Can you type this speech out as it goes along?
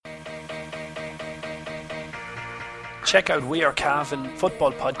Check out We Are Cavan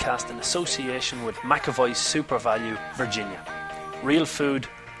football podcast in association with McAvoy Super Value, Virginia. Real food,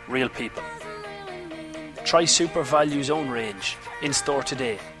 real people. Try Super Value's own range, in store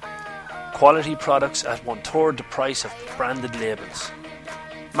today. Quality products at 1/3 the price of branded labels.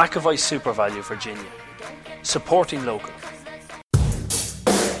 McAvoy Super Value, Virginia. Supporting local.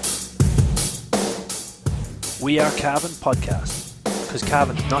 We Are Cavan podcast, because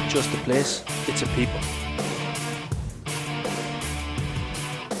Cavan is not just a place, it's a people.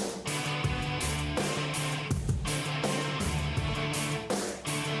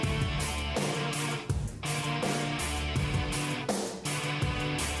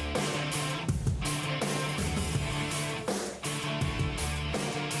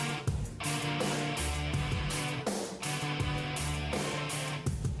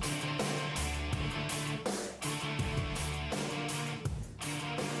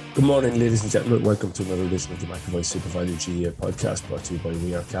 Good morning, ladies and gentlemen. Welcome to another edition of the McAvoy Super Value GA podcast, brought to you by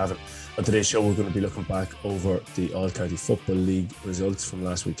We Are Cavan. On today's show, we're going to be looking back over the All-County Football League results from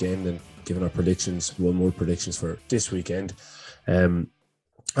last weekend and giving our predictions, one-word predictions for this weekend.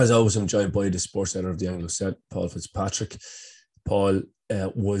 As always, I'm joined by the sports editor of the Anglo-Celt, Paul Fitzpatrick. Paul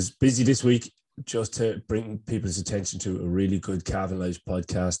was busy this week just to bring people's attention to a really good Cavan Live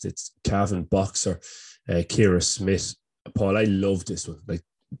podcast. It's Cavan boxer Ciara Smith. Paul, I love this one.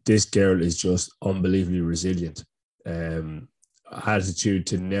 This girl is just unbelievably resilient. Attitude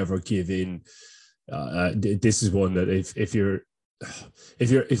to never give in. This is one that if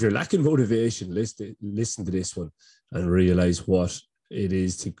you're lacking motivation, listen to this one and realize what it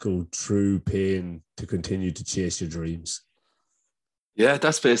is to go through pain to continue to chase your dreams. Yeah,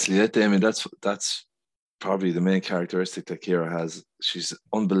 that's basically it, Damien. That's probably the main characteristic that Ciara has. She's an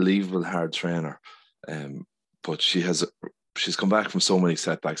unbelievable hard trainer, but she's come back from so many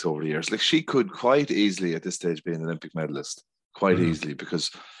setbacks over the years. She could quite easily at this stage be an Olympic medalist, easily, because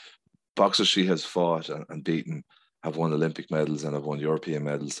boxers she has fought and beaten have won Olympic medals and have won European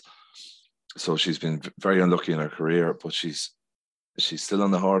medals. So she's been very unlucky in her career, but she's still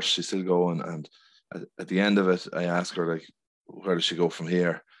on the horse. She's still going. And at the end of it, I asked her, where does she go from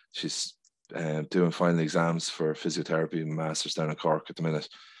here? She's doing final exams for physiotherapy and masters down in Cork at the minute.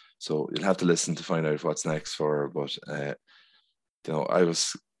 So you'll have to listen to find out what's next for her. But I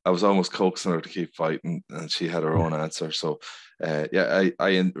was almost coaxing her to keep fighting, and she had her own answer. So, I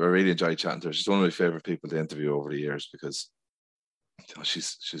really enjoyed chatting to her. She's one of my favorite people to interview over the years because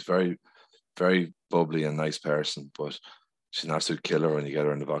she's very, very bubbly and nice person, but she's an absolute killer when you get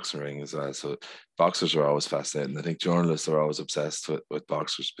her in the boxing ring as well. So, boxers are always fascinating. I think journalists are always obsessed with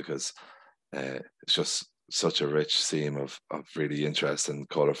boxers because it's just such a rich seam of really interesting,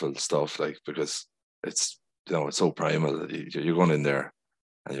 colourful stuff. Because it's it's so primal that you're going in there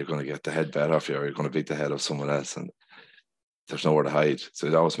and you're going to get the head bet off you, or you're going to beat the head of someone else, and there's nowhere to hide. So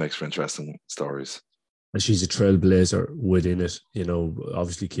it always makes for interesting stories. And she's a trailblazer within it.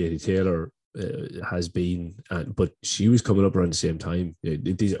 Obviously Katie Taylor has been, but she was coming up around the same time.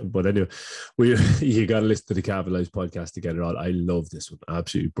 But anyway, you got to listen to the Cavan Live podcast to get it all. I love this one,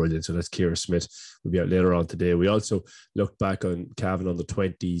 absolutely brilliant. So that's Ciara Smith. We'll be out later on today. We also look back on Cavan on the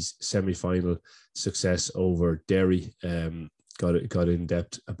 20s semi-final success over Derry. Got in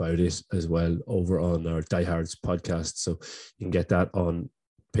depth about it as well over on our Diehards podcast. So you can get that on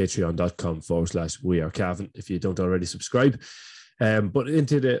patreon.com/We Are Cavan if you don't already subscribe. But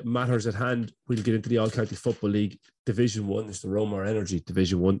into the matters at hand, we'll get into the All-County Football League Division 1. It's the Romar Energy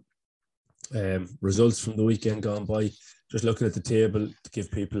Division 1. Results from the weekend gone by. Just looking at the table to give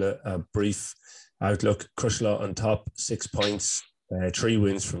people a brief outlook. Crosslaw on top, 6 points, 3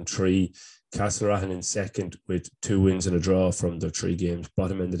 wins from 3. Castlerahan in second with 2 wins and a draw from their 3 games.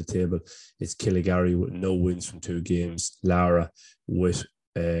 Bottom end of the table, it's Killigarry with no wins from 2 games. Lara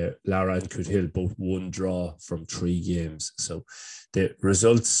and Coothill both 1 draw from 3 games. So the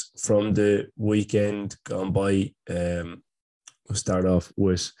results from the weekend gone by, we'll start off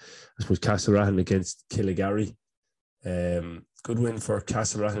with, I suppose, Castlerahan against Killigarry. Good win for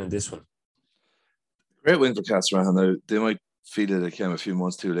Castlerahan in this one. Great win for Castlerahan. Now, they might feel that it came a few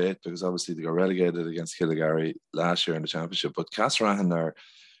months too late because obviously they got relegated against Killigarry last year in the championship. But Castlerahan are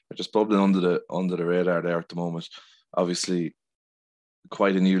just bubbling under the radar there at the moment. Obviously,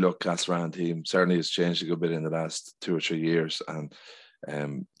 quite a new look Castlerahan team. Certainly has changed a good bit in the last 2 or 3 years, and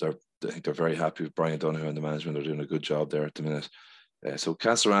I think they're very happy with Brian Donoghue and the management. They're doing a good job there at the minute. So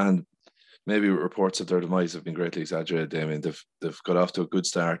Castlerahan, maybe reports of their demise have been greatly exaggerated. Damien, they've got off to a good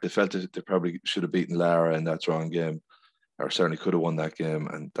start. They felt that they probably should have beaten Lara in that drawn game, or certainly could have won that game,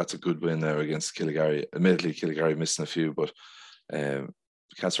 and that's a good win there against Killigarry. Admittedly, Killigarry missing a few, but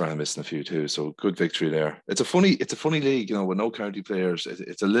Castlerahan missing a few too, so good victory there. It's a funny league, you know, with no county players.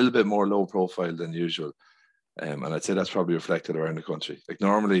 It's a little bit more low profile than usual, and I'd say that's probably reflected around the country. Like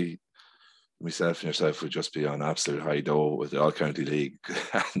normally, myself and yourself would just be on absolute high dough with the all county league,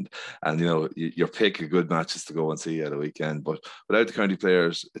 and you know your pick of good matches to go and see at a weekend. But without the county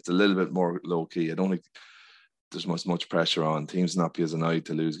players, it's a little bit more low key. I don't think there's much pressure on teams not be as annoyed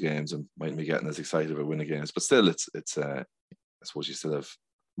to lose games and mightn't be getting as excited about winning games. But still, it's I suppose you still have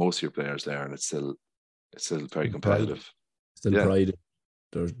most of your players there, and it's still very competitive. Pride.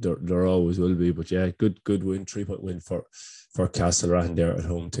 There always will be, but yeah, good win, 3-point win for Castlerahan there at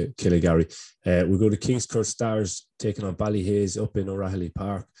home to Killygarry. We go to Kingscourt Stars taking on Ballyhaise up in O'Rahilly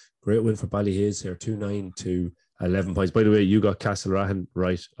Park. Great win for Ballyhaise here, 2-9 to 11 points. By the way, you got Castlerahan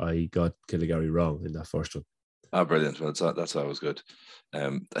right. I got Killygarry wrong in that first one. Ah, brilliant. Well, that's always good. I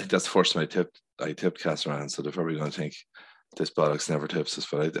think that's the first time I tipped Castlerahan, so they're probably going to think this bollocks never tips us,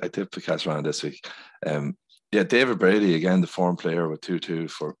 but I tipped the Castlerahan this week. Yeah, David Brady, again, the form player with 2-2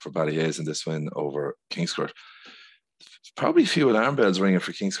 for Ballyhaise in this win over Kingscourt. Probably a few alarm bells ringing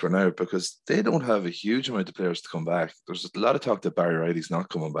for Kingscourt now because they don't have a huge amount of players to come back. There's a lot of talk that Barry Riley's not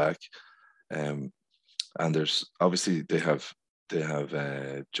coming back. And there's obviously they have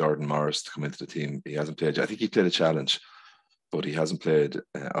Jordan Morris to come into the team. He hasn't played. I think he played a challenge, but he hasn't played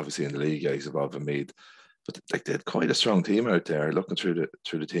obviously in the league. He's above Meath. But like they had quite a strong team out there. Looking through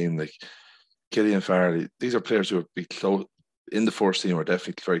the team, like Killian Farley, these are players who would be close in the first team, or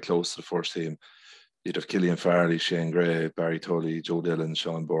definitely very close to the first team. You'd have Killian Farley, Shane Gray, Barry Tully, Joe Dillon,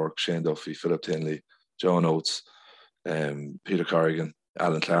 Sean Burke, Shane Duffy, Philip Tinley, John Oates, Peter Corrigan,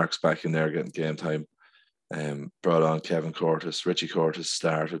 Alan Clark's back in there getting game time. Brought on Kevin Curtis, Richie Curtis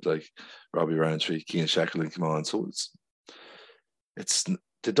started, like Robbie Roundtree, Keane Shackleton come on. So it's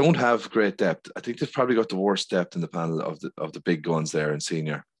they don't have great depth. I think they've probably got the worst depth in the panel of the big guns there in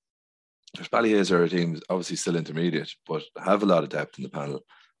senior. There's Ballyhaise are a team obviously still intermediate, but have a lot of depth in the panel.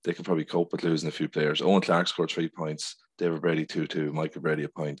 They can probably cope with losing a few players. Owen Clark scored 3 points, David Brady 2-2, Michael Brady a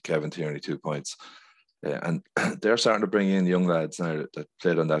point, Kevin Tierney 2 points. And they're starting to bring in young lads now that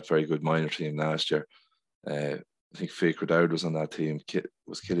played on that very good minor team last year. I think Faker Dowd was on that team.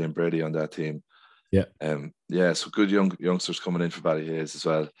 Was Killian Brady on that team? Yeah. So good youngsters coming in for Ballyhaise as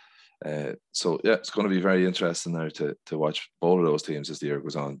well. So yeah, it's going to be very interesting now to watch both of those teams as the year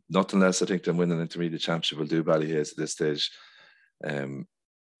goes on. Nothing less, I think, than winning an intermediate championship will do Ballyhaise at this stage. And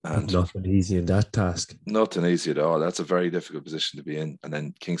nothing easy in that task. Nothing easy at all. That's a very difficult position to be in. And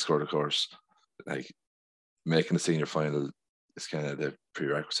then Kingscourt, of course, like making the senior final is kind of the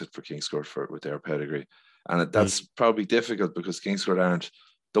prerequisite for Kingscourt with their pedigree. And that's probably difficult because Kingscourt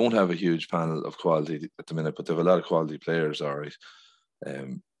don't have a huge panel of quality at the minute, but they have a lot of quality players, all right.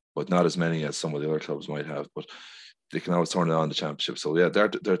 But not as many as some of the other clubs might have. But they can always turn it on the championship. So yeah, there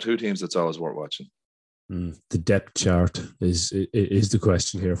are two teams that's always worth watching. The depth chart is the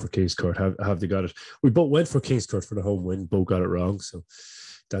question here for Kingscourt. Have they got it? We both went for Kingscourt for the home win, both got it wrong. So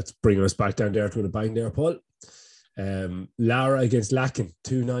that's bringing us back down there to a bang there, Paul. Lara against Lacken,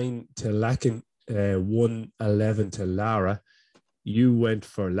 2-9 to Lacken, 1-11 to Lara. You went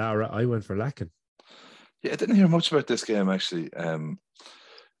for Lara, I went for Lacken. Yeah, I didn't hear much about this game actually.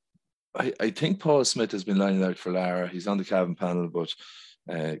 I think Paul Smith has been lining out for Lara. He's on the Cavan panel, but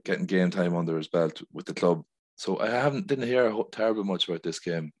getting game time under his belt with the club. So I didn't hear terribly much about this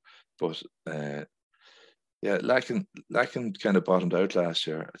game. But Lacken kind of bottomed out last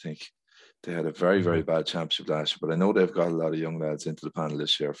year. I think they had a very, very bad championship last year, but I know they've got a lot of young lads into the panel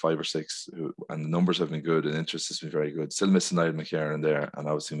this year, 5 or 6, and the numbers have been good and interest has been very good. Still missing Niall McCarron there, and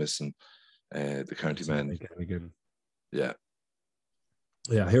obviously missing the county men. Yeah.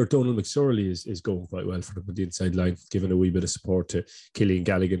 Yeah, I hear Donald McSorley is going quite well for them on the inside line, giving a wee bit of support to Killian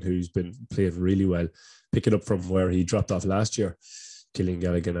Galligan, who's been playing really well, picking up from where he dropped off last year. Killian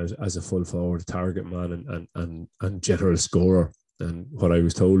Galligan as a full forward, target man and general scorer. And what I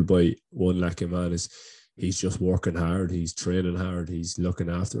was told by one Lacken man is he's just working hard, he's training hard, he's looking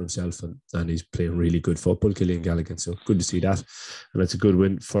after himself, and he's playing really good football, Killian Galligan. So good to see that. And it's a good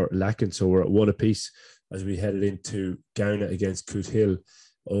win for Lacken. So we're at 1 apiece as we headed into Gowna against Cootehill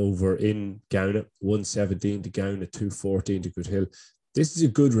over in Gowna. 117 to Gowna, 214 to Cootehill. This is a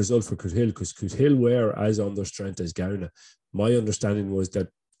good result for Cootehill because Cootehill were as on their strength as Gowna. My understanding was that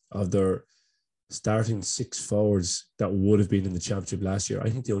of their starting 6 forwards that would have been in the championship last year, I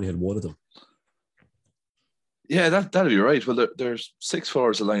think they only had 1 of them. Yeah, that'll be right. Well, there's 6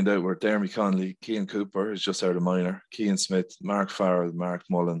 forwards lined out where Jeremy Connolly, Cian Cooper is just out of minor, Cian Smith, Mark Farrell, Mark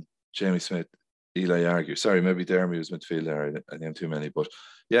Mullen, Jamie Smith, Eli Argue. Sorry, maybe Dermy was midfield there. I named too many, but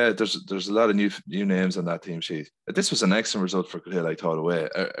yeah, there's a lot of new names on that team sheet. This was an excellent result for Cahill. I thought away.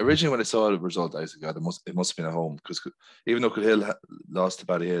 Originally, when I saw the result, I said, "God, it must have been at home," because even though Cahill lost to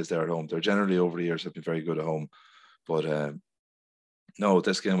Ballyea's there at home, they're generally over the years have been very good at home. But no,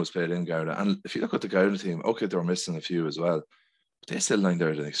 this game was played in Gowna, and if you look at the Gowna team, okay, they were missing a few as well, but they still lined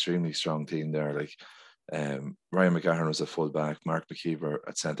out an extremely strong team there. Like Ryan McGahern was a full back, Mark McKeever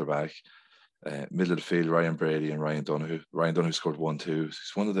at centre back. Middle of the field, Ryan Brady and Ryan Donoghue. Ryan Donoghue scored 1-2.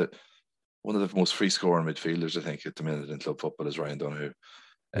 He's one of the most free scoring midfielders, I think, at the minute in club football is Ryan Donoghue.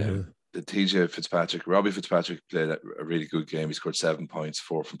 The TJ Fitzpatrick, Robbie Fitzpatrick played a really good game. He scored 7 points,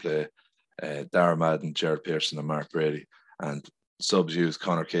 4 from play. Darragh Madden, Gerald Pearson, and Mark Brady. And subs used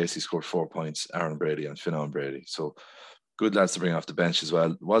Conor Casey scored 4 points, Aaron Brady and Finan Brady. So good lads to bring off the bench as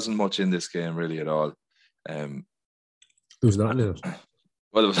well. Wasn't much in this game really at all. Who's not in it?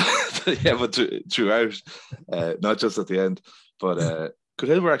 Well, it was, yeah, but throughout, not just at the end. But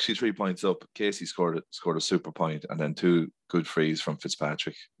Cahill were actually 3 points up. Casey scored a super point, and then 2 good frees from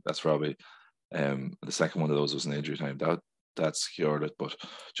Fitzpatrick. That's Robbie. The second one of those was an injury time. That secured it. But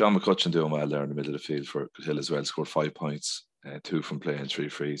John McCutcheon doing well there in the middle of the field for Cahill as well. Scored 5 points, 2 from play and 3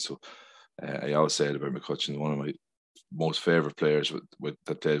 frees. So I always say it about McCutcheon, one of my most favourite players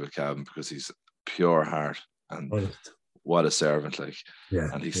that played with Cavan, because he's pure heart and what a servant, like. Yeah,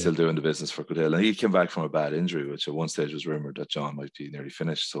 and he's still doing the business for Cahill. And he came back from a bad injury, which at one stage was rumoured that John might be nearly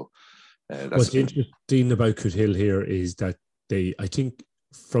finished. So what's interesting about Cahill here is that I think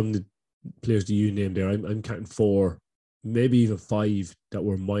from the players that you named there, I'm counting 4, maybe even 5 that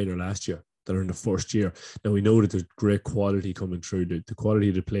were minor last year that are in the first year. Now we know that there's great quality coming through. The quality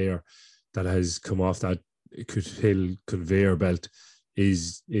of the player that has come off that Cahill conveyor belt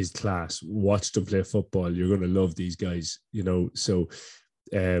is class. Watch them play football. You're going to love these guys, So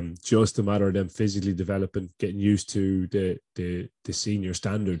just a matter of them physically developing, getting used to the senior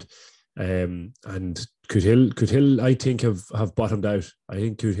standard. And Cahill, I think have bottomed out. I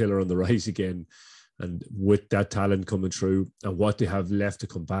think Cahill are on the rise again, and with that talent coming through and what they have left to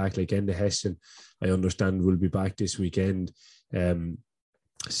come back, like Enda Heston, I understand will be back this weekend.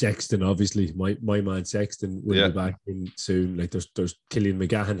 Sexton, obviously, my man Sexton will be back in soon. Like there's Killian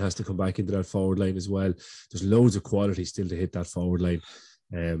McGahan has to come back into that forward line as well. There's loads of quality still to hit that forward line.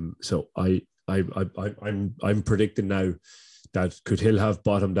 So I'm predicting now that Cahill have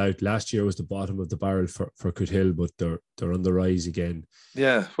bottomed out. Last year was the bottom of the barrel for Cahill, but they're on the rise again.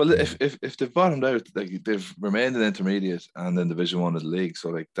 Yeah, well, if they've bottomed out, like they've remained in intermediate and in Division 1 of the league, so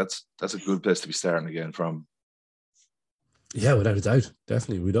like that's a good place to be starting again from. Yeah, without a doubt,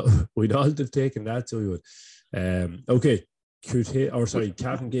 definitely. We'd all have taken that, so we would. Okay,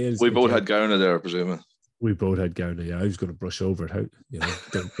 Cavan Gales. We both had Gowna there, presumably. We both had Gowna. Yeah, I was going to brush over it.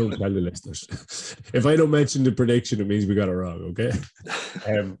 Don't tell the listeners. If I don't mention the prediction, it means we got it wrong. Okay.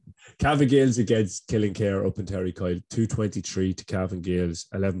 Cavan Gales against Killincare up in Terrycoyle, 223 to Cavan Gales,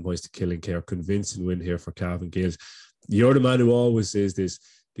 11 points to Killincare. Convincing win here for Cavan Gales. You're the man who always says this: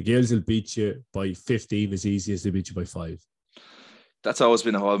 the Gales will beat you by 15 as easy as they beat you by 5. That's always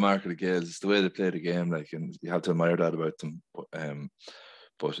been a hallmark of the Gales. It's the way they play the game, like, and you have to admire that about them.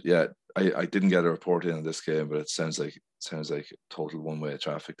 But yeah, I didn't get a report in this game, but it sounds like total one-way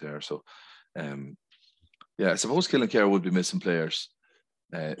traffic there. So, I suppose Killincare would be missing players.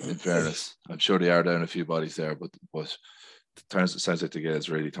 In fairness, I'm sure they are down a few bodies there, but it sounds like the Gales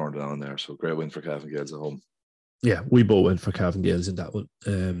really turned it on there. So great win for Cavan Gales at home. Yeah, we both went for Cavan Gales in that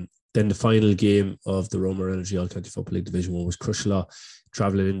one. Then the final game of the Roma Energy All-County Football League Division 1 was Crushlaw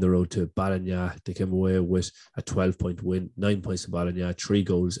travelling in the road to Ballinagh. They came away with a 12-point win, 9 points to Ballinagh, 3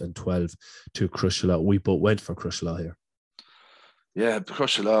 goals and 12 to Crushlaw. We both went for Crushlaw here. Yeah,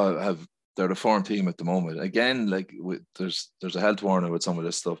 Crushlaw they're the form team at the moment. Again, like there's a health warning with some of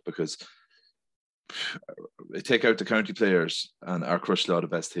this stuff, because they take out the county players and are Crushlaw the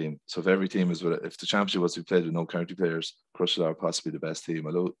best team. So if every team if the championship was to be played with no county players, Crushlaw are possibly the best team.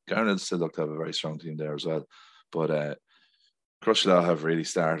 Although Garnett still look to have a very strong team there as well. But Crushlaw have really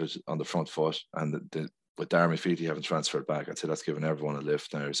started on the front foot, and with Darmy Feety having transferred back, I'd say that's given everyone a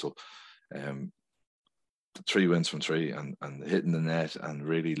lift now. So the 3 wins from 3 and hitting the net and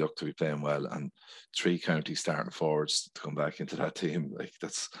really look to be playing well, and 3 county starting forwards to come back into that team. Like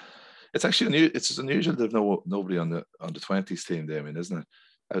it's actually it's unusual to have nobody on the 20s team, Damien, isn't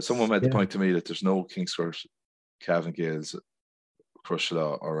it? Someone made the point to me that there's no Kingscourt, Cavan Gales,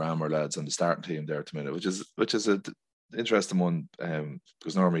 Crushlaw or Rammer lads on the starting team there at the minute, which is an interesting one,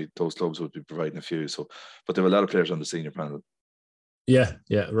 because normally those clubs would be providing a few. So, but there were a lot of players on the senior panel. Yeah.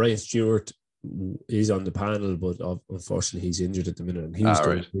 Ryan Stewart, is on the panel, but unfortunately he's injured at the minute, and he was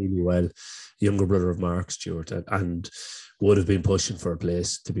doing really well. Younger brother of Mark Stewart, and would have been pushing for a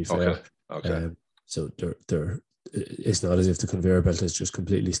place, to be fair. Okay. So it's not as if the conveyor belt has just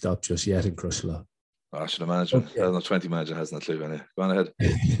completely stopped just yet in Crutchlow. I should imagine. Okay. I don't know, 20 manager hasn't a clue anyway. Go on ahead.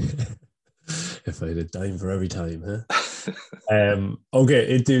 If I had a dime for every time, huh?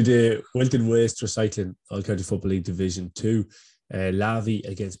 Okay, into the Wilton Waste Recycling All County Football League Division 2. Lavey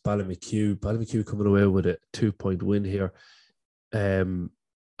against Ballymacue. Ballymacue coming away with a 2-point win here.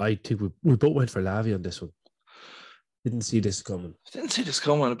 I think we both went for Lavey on this one. Didn't see this coming.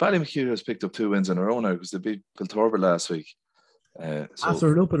 Ballymacue has picked up 2 wins in a row now because they beat Piltorbert last week.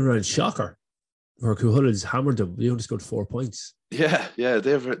 After an up and around shocker, where Cuhullins hammered them, they only scored 4 points. Yeah,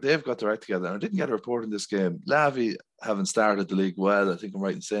 they've got their act together. I didn't get a report in this game. Lavey haven't started the league well. I think I'm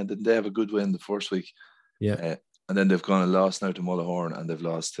right in saying, didn't they have a good win the first week? Yeah. And then they've gone and lost now to Mullahoran, and they've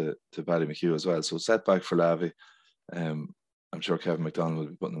lost to Ballymacue as well. So setback for Lavey. I'm sure Kevin McDonald will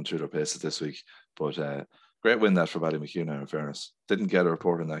be putting them through their paces this week. But great win that for Ballymacue now, in fairness. Didn't get a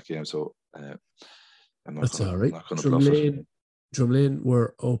report in that game, so I'm not going to bluff it. Drumlane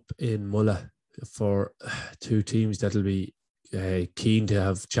were up in Mulla for 2 teams that'll be keen to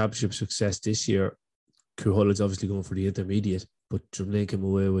have championship success this year. Cuhullins obviously going for the intermediate, but Drumlane came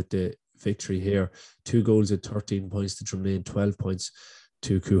away with the victory here. 2 goals at 13 points to Drumlane, 12 points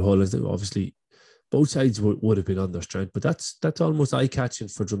to Cuhullins. Obviously, both sides would have been on their strength, but that's almost eye-catching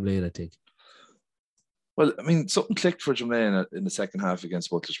for Drumlane, I think. Well, I mean, something clicked for Drumlane in the second half against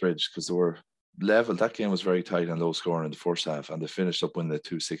Butler's Bridge because they were level. That game was very tight and low scoring in the first half, and they finished up winning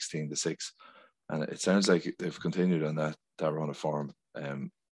 2-16-6. And it sounds like they've continued on that run of form.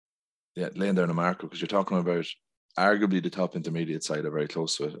 Laying down a marker, because you're talking about arguably the top intermediate side are very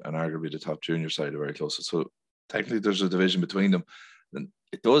close to it, and arguably the top junior side are very close to it. So technically there's a division between them. And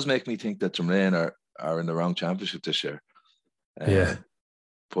it does make me think that Drumlane are in the wrong championship this year.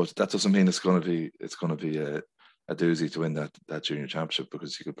 But that doesn't mean it's going to be a doozy to win that junior championship,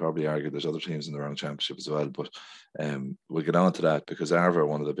 because you could probably argue there's other teams in the wrong championship as well. But we'll get on to that, because Arva are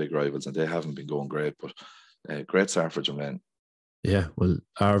one of the big rivals and they haven't been going great. But great start for Drumlane. Yeah, well,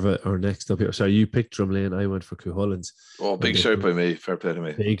 Arva are next up here. So you picked Drumlane, I went for Cuhullins. Oh, big shout by me. Fair play to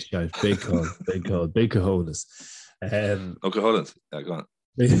me. Big shout, big call, big cojones. Cuhullins. Yeah, go on.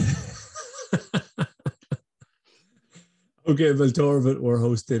 Okay, Piltorbert were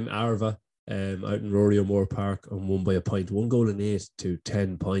hosting Arva out in Rory O'Moore Park and won by a point. 1 goal and 8 to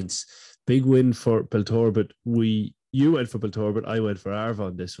 10 points. Big win for Piltorbert. You went for Piltorbert, I went for Arva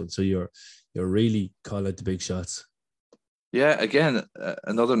on this one. So you're really calling the big shots. Yeah, again,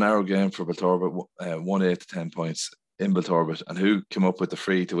 another narrow game for Piltorbert. 1-8 to 10 points in Piltorbert. And who came up with the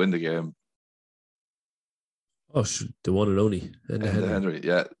free to win the game? Oh, the one and only. Henry,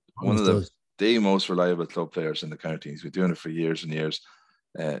 yeah. One of the most reliable club players in the county. He's been doing it for years and years.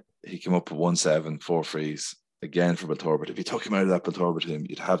 He came up with 1-7, 4 frees, again for Piltorbert. If you took him out of that Piltorbert team,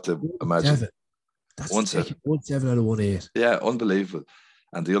 you'd have to imagine. 1-7 out of 1-8. Yeah, unbelievable.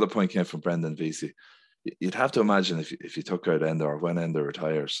 And the other point came from Brendan Vesey. You'd have to imagine if you took out Ender, or when Ender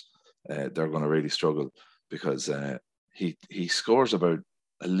retires, they're going to really struggle, because he scores about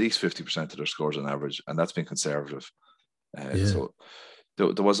at least 50% of their scores on average, and that's been conservative. So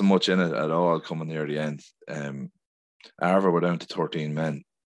there wasn't much in it at all coming near the end. Arva were down to 13 men.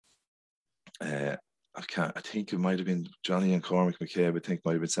 I think it might have been Johnny and Cormac McCabe. I think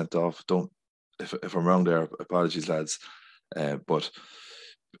might have been sent off. If I'm wrong there, apologies, lads. But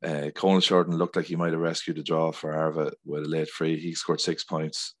Conal Shorten looked like he might have rescued the draw for Arva with a late free. He scored 6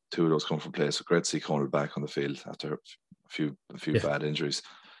 points. 2 of those come from play. So great to see Conal back on the field after a few bad injuries.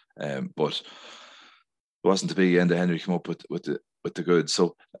 But it wasn't to be. Enda Henry came up with the goods.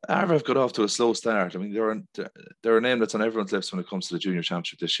 So Arva have got off to a slow start. I mean, they're a name that's on everyone's lips when it comes to the junior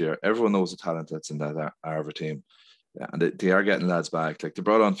championship this year. Everyone knows the talent that's in that Arva team. And they are getting lads back. Like, they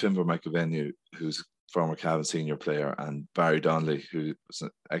brought on Finbar McAvenue, who's a former Cavan senior player, and Barry Donnelly, who was an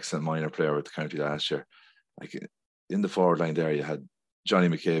excellent minor player with the county last year. Like, in the forward line there, you had Johnny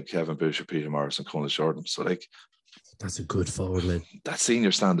McCabe, Kevin Boucher, Peter Morris, and Conal Shorten. So, like, that's a good forward line. That's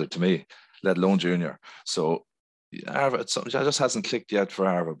senior standard to me, let alone junior. So Arva, it just hasn't clicked yet for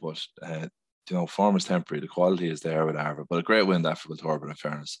Arva, but form is temporary. The quality is there with Arva. But a great win that for Piltorbert, in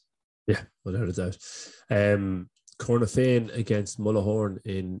fairness. Yeah, without a doubt. Cornafane against Mullahoran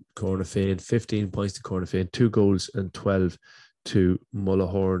in Cornafane. 15 points to Cornafane, 2 goals and 12 to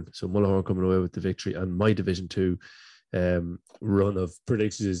Mullahoran. So Mullahoran coming away with the victory, and my Division 2 run of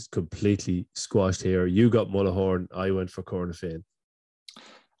predictions is completely squashed here. You got Mullahoran, I went for Cornafane.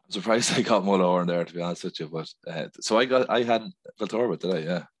 surprised I got Mullahorn there, to be honest with you. But so I had Bilturbet, did I?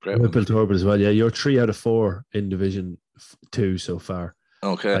 Yeah, great one. Bilturbet as well. Yeah, you're 3 out of 4 in Division 2 so far.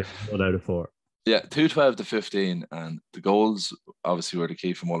 Okay. Like 1 out of 4. Yeah, 2-12 to 15, and the goals obviously were the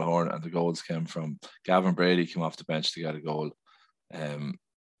key for Mullahorn, and the goals came from Gavin Brady came off the bench to get a goal, and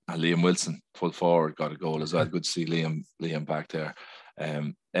Liam Wilson, full forward, got a goal as well. Good to see Liam back there.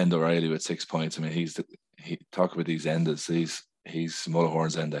 Enda O'Reilly with 6 points. I mean, he talk about these endas. He's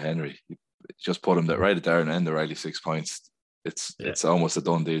Mullahorn's Enda Henry. He just put him there, right there, and Enda O'Reilly 6 points. It's almost a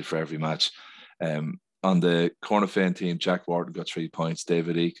done deal for every match. On the Cornafane team, Jack Wharton got 3 points.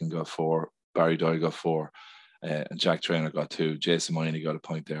 David Eakin got 4. Barry Doyle got 4, and Jack Traynor got 2. Jason Miney got a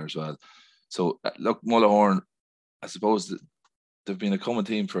point there as well. So look, Mullahorn, I suppose they've been a common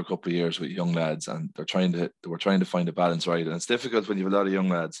team for a couple of years with young lads, and they were trying to find a balance right. And it's difficult when you have a lot of young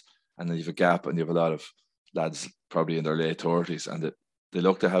lads, and then you have a gap, and you have a lot of lads probably in their late 30s, and they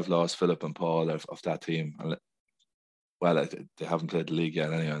look to have lost Philip and Paul of that team. And well, they haven't played the league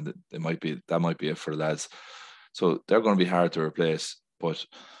yet anyway, and that might be it for the lads. So they're going to be hard to replace, but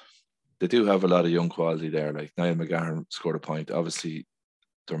they do have a lot of young quality there. Like Niall McGahern scored a point. Obviously,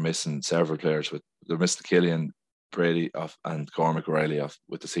 they're missing several players. They're missing Killian Brady and Cormac O'Reilly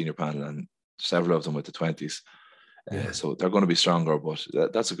with the senior panel, and several of them with the 20s. So they're going to be stronger, but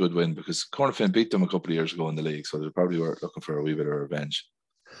that's a good win because Cornafane beat them a couple of years ago in the league, so they probably were looking for a wee bit of revenge.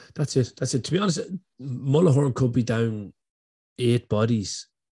 That's it. To be honest, Mullahorn could be down 8 bodies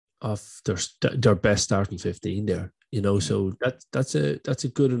of their best starting 15 there. So that's a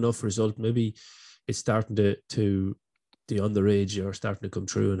good enough result. Maybe it's starting to the underage are starting to come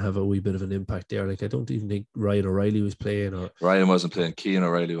through and have a wee bit of an impact there. Like I don't even think Ryan O'Reilly was playing, or Ryan wasn't playing. Cian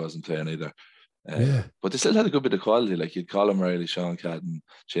O'Reilly wasn't playing either. But they still had a good bit of quality. Like you'd Colin Riley, Sean Cadden,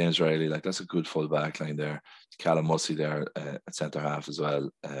 James Riley. Like that's a good full back line there. Callum Mussey there at centre half as well.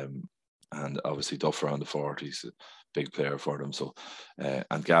 And obviously Duffer on the 40s, a big player for them. So,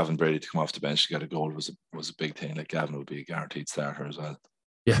 and Gavin Brady to come off the bench to get a goal was a big thing. Like Gavin would be a guaranteed starter as well.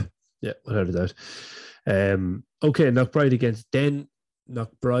 Yeah, without a doubt. Okay, Knockbride against Den.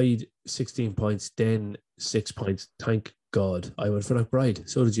 Knockbride 16 points, Den 6 points. Thank God I went for Knockbride.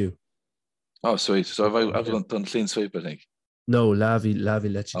 So did you. Oh, sweet. So I've done clean sweep, I think. No, Lavi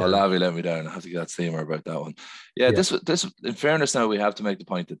let you down. Oh, Lavi let me down. I have to get that steamer about that one. Yeah, this in fairness now, we have to make the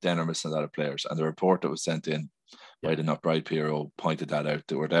point that Den are missing a lot of players, and the report that was sent in by the Knockbride PRO pointed that out.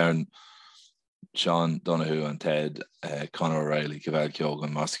 They were down Sean Donoghue and Ted, Conor O'Reilly, Caval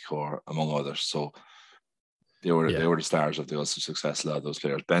Kyogan, Mossy Core, among others. So they were the stars of the Ulster success, a lot of those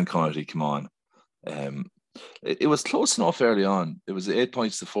players. Ben Connolly came on. It was close enough early on. It was 8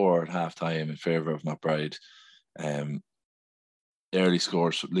 points to 4 at half time in favour of Knockbride. Early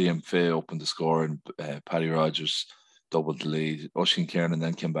scores, Liam Fay opened the score, and Paddy Rogers doubled the lead. Oisin Kiernan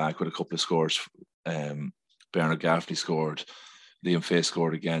then came back with a couple of scores. Bernard Gaffney scored. Liam Fay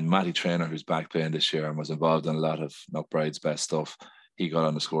scored again. Matty Traynor, who's back playing this year and was involved in a lot of Knockbride's best stuff, he got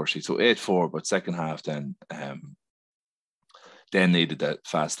on the score sheet. So 8-4, but second half then needed that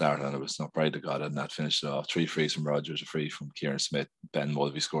fast start, and it was Knockbride that got it, and that finished it off. 3 frees from Rogers, a free from Kieran Smith, Ben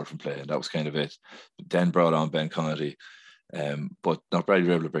Mulvey scored from play, and that was kind of it. But then brought on Ben Connolly, but Knockbride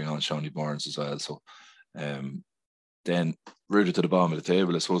were able to bring on Shawnee Barnes as well. So then rooted to the bottom of the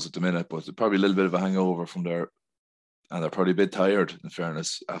table, I suppose, at the minute, but probably a little bit of a hangover from there, and they're probably a bit tired, in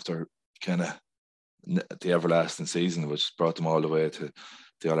fairness, after kind of the everlasting season, which brought them all the way to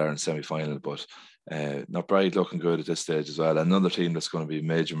the All-Ireland semi-final. But Knockbride looking good at this stage as well. Another team that's going to be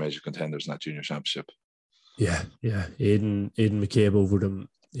major contenders in that junior championship. Yeah. Aidan McCabe over them.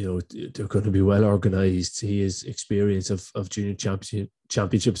 They're going to be well organised. He has experience of junior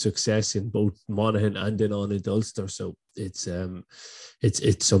championship success in both Monaghan and in Ulster. So it's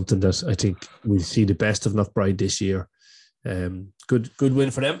something that I think we'll see the best of Knockbride this year. Good win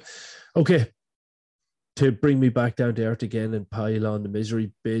for them. Okay, to bring me back down to earth again and pile on the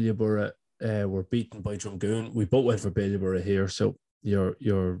misery, Bailieborough were beaten by Drumgoon. We both went for Bailieborough here, so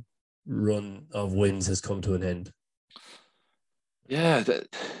your run of wins has come to an end. Yeah,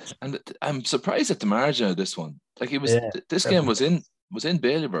 and I'm surprised at the margin of this one. Like this game was in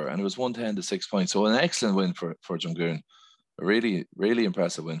Bailieborough, and it was 110 to 6 points. So an excellent win for Drumgoon. A really, really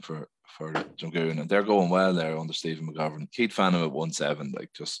impressive win for Drumgoon, and they're going well there under Stephen McGovern. Keith Fannin at 1-7, like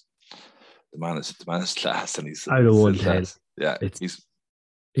just the man is class, and he's out of 110. Yeah,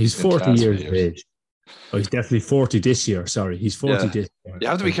 he's 40 years of age. Oh, he's definitely 40 this year. Sorry, he's 40 this year. You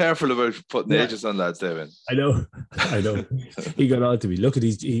have to be careful about putting ages on lads, David. I know. He got on to me. Look at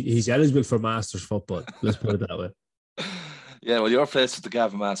he's eligible for Masters football. Let's put it that way. Yeah, well, your place with the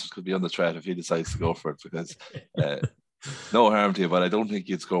Gavin Masters could be under threat if he decides to go for it, because No harm to you, but I don't think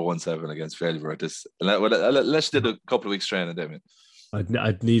you'd score 1-7 against Failure at this. Let's do a couple of weeks training, Damien.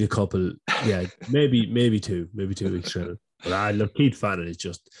 I'd need a couple. Yeah, maybe 2 weeks training. But I look, Keith Fannin is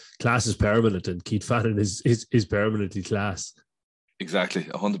just class is permanent, and Keith Fannin is permanently class. Exactly,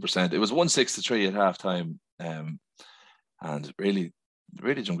 100%. It was 1-6-3 at halftime, and really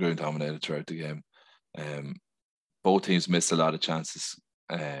Drumgoon dominated throughout the game. Both teams missed a lot of chances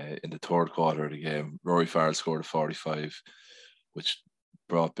in the third quarter of the game. Rory Farrell scored a 45, which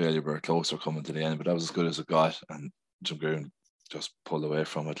brought Bailieborough closer coming to the end, but that was as good as it got, and Drumgoon just pulled away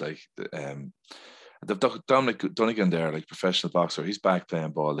from it. Like Dominic Dunnigan there, like professional boxer, he's back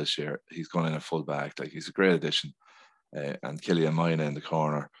playing ball this year. He's gone in a full back, like he's a great addition. And Killian Mina in the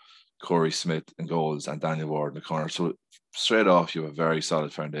corner, Corey Smith in goals, and Daniel Ward in the corner. So straight off, you have a very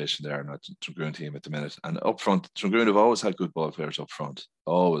solid foundation there in that Drumgoon team at the minute. And up front, Drumgoon have always had good ball players up front,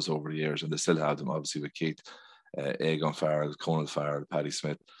 always over the years, and they still have them, obviously, with Keith, Aegon Farrell, Conal Farrell, Paddy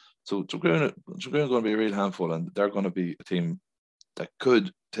Smith. So Drumgoon are going to be a real handful, and they're going to be a team that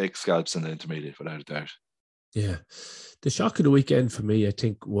could take scalps in the intermediate, without a doubt. Yeah. The shock of the weekend for me, I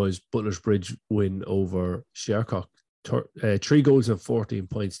think, was Butler's Bridge win over Shercock. 3 goals and 14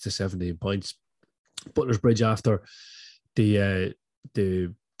 points to 17 points. Butler's Bridge, after the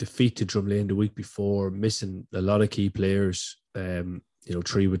defeat to Drumlane the week before, missing a lot of key players. 3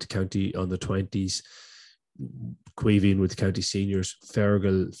 with the county on the 20s, Queeveen with the county seniors,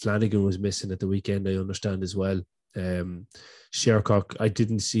 Fergal, Flanagan was missing at the weekend, I understand, as well. Shercock, I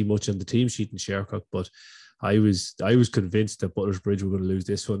didn't see much on the team sheet in Shercock, but I was convinced that Butler's Bridge were going to lose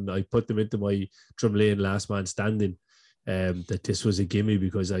this one. I put them into my Drumlane last man standing, that this was a gimme,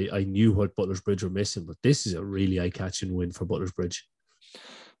 because I knew what Butler's Bridge were missing, but this is a really eye-catching win for Butler's Bridge.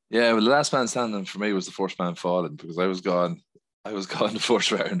 Yeah, well, the last man standing for me was the first man falling, because I was gone the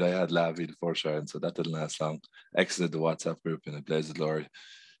first round. I had Lavie the first round, so that didn't last long. Exited the WhatsApp group in a blaze of glory.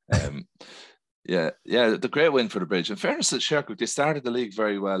 Yeah, the great win for the Bridge. In fairness to Shercock, they started the league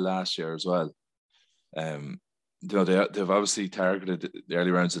very well last year as well. They've obviously targeted the early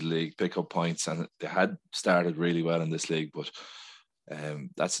rounds of the league, pick up points, and they had started really well in this league. But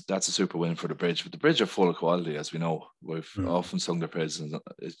that's a super win for the Bridge. But the Bridge are full of quality, as we know. We've often sung their praises,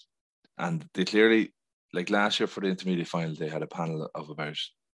 and they clearly, like last year for the intermediate final, they had a panel of about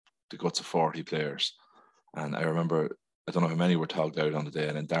the guts of 40 players, and I remember, I don't know how many were togged out on the day,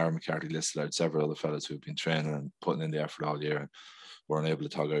 and then Darren McCarthy listed out several other fellas who've been training and putting in the effort all year and weren't able to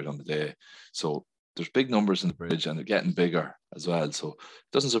tog out on the day. So there's big numbers in the Bridge, and they're getting bigger as well. So it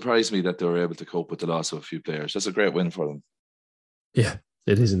doesn't surprise me that they were able to cope with the loss of a few players. That's a great win for them. Yeah,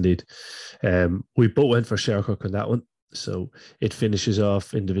 it is indeed. We both went for Shercock on that one. So it finishes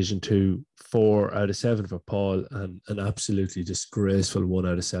off in Division 2, 4 out of 7 for Paul, and an absolutely disgraceful 1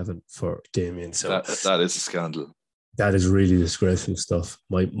 out of 7 for Damien. So that is a scandal. That is really disgraceful stuff.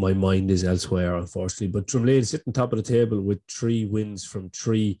 My mind is elsewhere, unfortunately. But Drumlane sitting top of the table with 3 wins from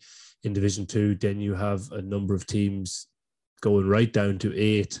 3 in Division 2. Then you have a number of teams going right down to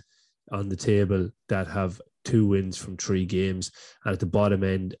 8 on the table that have 2 wins from 3 games. And at the bottom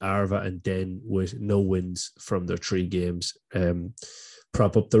end, Arva and Den with no wins from their 3 games.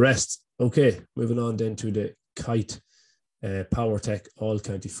 Prop up the rest. Okay, moving on then to the Kite PowerTech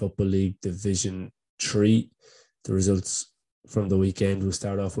All-County Football League Division 3. The results from the weekend will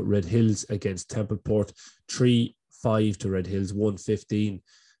start off with Red Hills against Templeport. 3-5 to Red Hills, 1-15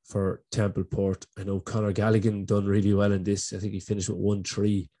 for Templeport. I know Conor Galligan done really well in this. I think he finished with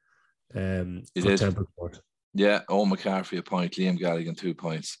 1-3 for Templeport. Yeah, Owen McCaffrey a point, Liam Galligan 2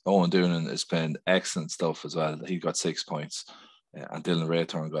 points. Owen Doonan is playing excellent stuff as well. He got 6 points. And Dylan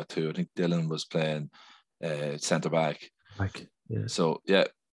Raythorn got 2. I think Dylan was playing centre back. Yeah. So, yeah,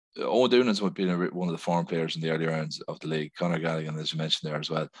 Owen Doonan's been one of the form players in the early rounds of the league. Conor Galligan, as you mentioned there as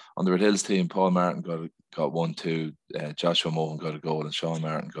well. On the Red Hills team, Paul Martin got 1-2. Joshua Mohan got a goal, and Sean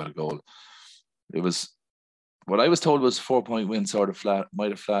Martin got a goal. It was, what I was told was a 4-point win, sort of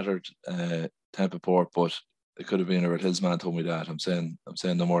might have flattered Templeport, but it could have been a Red Hills man told me that. I'm saying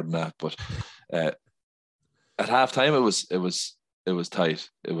no more than that. But at half time, it was tight.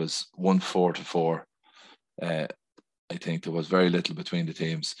 It was 1-4. I think there was very little between the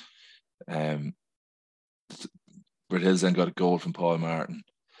teams. Red Hills then got a goal from Paul Martin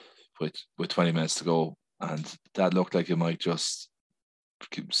with 20 minutes to go, and that looked like it might just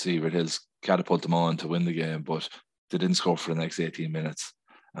see Red Hills catapult them on to win the game, but they didn't score for the next 18 minutes.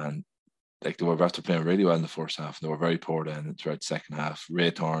 And like, they were after playing really well in the first half, and they were very poor then throughout the second half.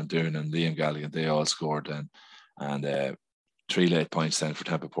 Raythorn, Doon and Liam Galligan, they all scored then, and 3 late points then for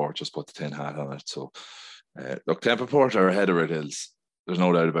Templeport just put the tin hat on it. So look, Templeport are ahead of Red Hills. There's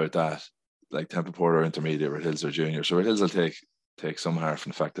no doubt about that. like Templeport or intermediate, Red Hills or junior. So Red Hills will take some heart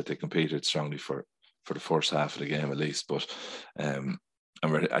from the fact that they competed strongly for the first half of the game at least. But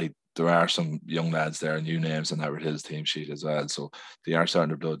there are some young lads there, new names on that Red Hills team sheet as well. So they are starting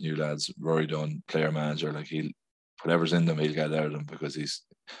to build new lads. Rory Dunn, player manager, like whatever's in them, he'll get out of them, because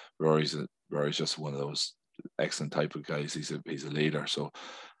Rory's just one of those excellent type of guys. He's a leader. So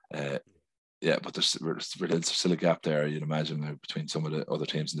but there's Red Hills still a gap there, you'd imagine, between some of the other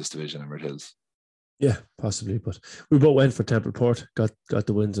teams in this division and Red Hills. Yeah, possibly. But we both went for Templeport, got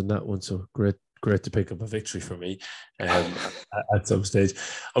the wins on that one. So great to pick up a victory for me at some stage.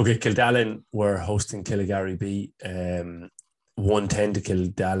 Okay, Kildallan were hosting Killigary B, 110 to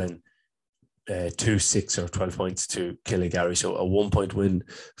Kildallan, 2-6 or 12 points to Killigary. So a 1 point win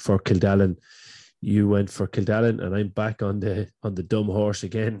for Kildallan. You went for Kildallan, and I'm back on the dumb horse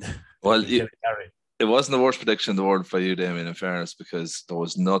again. Well, it wasn't the worst prediction in the world for you, Damien, in fairness, because there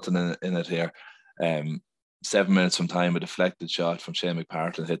was nothing in it here. 7 minutes from time, a deflected shot from Shane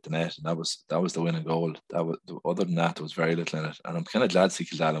McPartlin hit the net, and that was the winning goal. Other than that, there was very little in it, and I'm kind of glad to see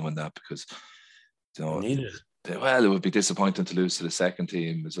Kildallan win that, because it would be disappointing to lose to the second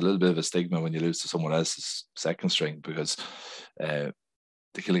team. There's a little bit of a stigma when you lose to someone else's second string, because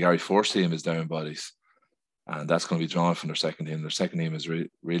the Killigary first team is down bodies, and that's going to be drawn from their second team. Their second team is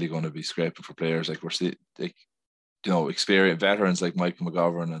really going to be scraping for players like experienced veterans like Michael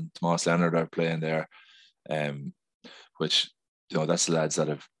McGovern and Tomas Leonard are playing there, which that's the lads that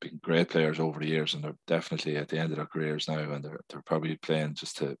have been great players over the years, and they're definitely at the end of their careers now, and they're probably playing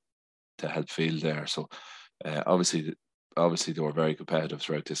just to help field there. So obviously they were very competitive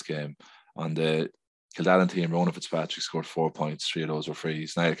throughout this game. On the Kildallan team, Ronan Fitzpatrick scored 4 points, 3 of those were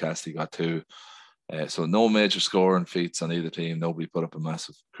frees. Niall Cassidy got 2. So no major scoring feats on either team. Nobody put up a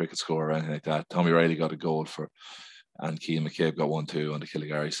massive cricket score or anything like that. Tommy Riley got a goal and Keane McCabe got 1-2 on the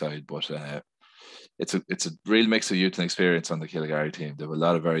Killigary side. But it's a real mix of youth and experience on the Killigary team. They have a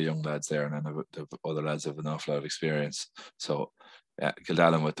lot of very young lads there, and then the other lads have an awful lot of experience. So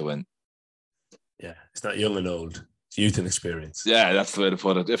Kildallan with the win. Yeah, it's not young and old. It's youth and experience. Yeah, that's the way to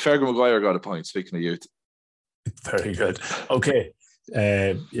put it. If Fergal Maguire got a point, speaking of youth. Very good. Okay.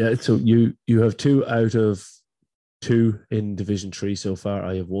 So you have 2 out of 2 in Division 3 so far.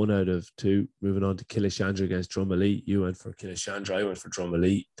 I have 1 out of 2. Moving on to Killishandra against Drumalee. You went for Killishandra, I went for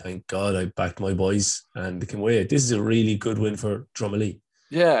Drumalee. Thank God I backed my boys, and they can win. This is a really good win for Drumalee.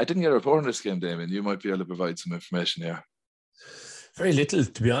 Yeah, I didn't get a report on this game, Damien. You might be able to provide some information here. Very little,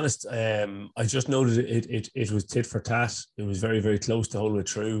 to be honest. I just noted it was tit for tat. It was very, very close to hold it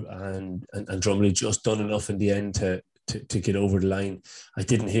through, and Drumalee just done enough in the end to get over the line. I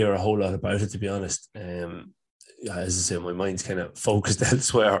didn't hear a whole lot about it, to be honest. As I say, my mind's kind of focused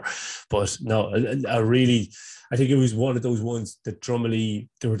elsewhere. But no, I think it was one of those ones that Drumalee,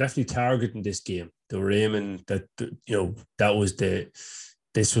 they were definitely targeting this game. They were aiming that,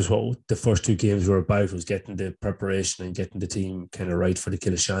 this was what the first 2 games were about, was getting the preparation and getting the team kind of right for the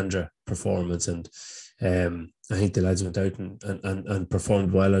Killishandra performance. And I think the lads went out and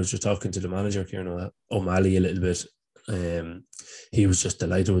performed well. I was just talking to the manager, Kieran O'Malley, a little bit. He was just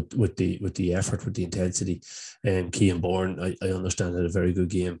delighted with the effort, with the intensity. Cian Bourne, I understand, had a very good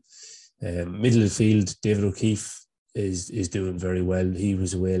game. Middle of the field, David O'Keefe is doing very well. He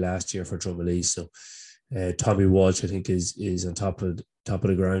was away last year for Drumalee, so Tommy Walsh, I think, is on top of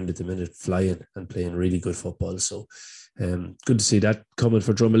the ground at the minute, flying and playing really good football. So good to see that coming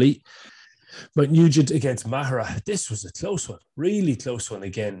for Drumalee. Mount Nugent against Mahara. This was a close one, really close one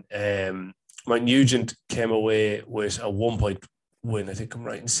again. Mount Nugent came away with a 1 point win. I think I'm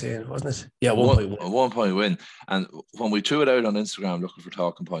right in saying, wasn't it? Yeah, 1 point win. A 1 point win. And when we threw it out on Instagram looking for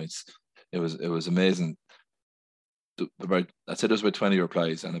talking points, it was amazing. I'd say there was about 20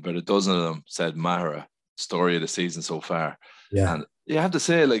 replies, and about a dozen of them said Mahara, story of the season so far. Yeah. And you have to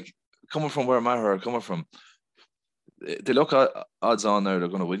say, like, coming from where Mahara are coming from, they look odds on now they're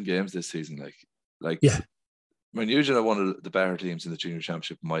going to win games this season. Yeah. Mount Nugent are one of the better teams in the junior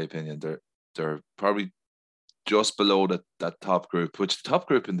championship, in my opinion. They're probably just below that top group, which the top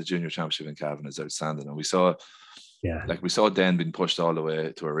group in the junior championship in Cavan is outstanding. And we saw Den being pushed all the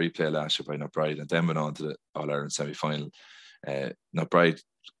way to a replay last year by Knockbride, and then went on to the All-Ireland semi-final. Knockbride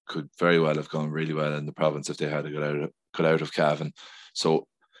could very well have gone really well in the province if they had got out of Cavan. So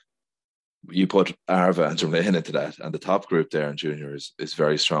you put Arva and Jermaine into that, and the top group there in junior is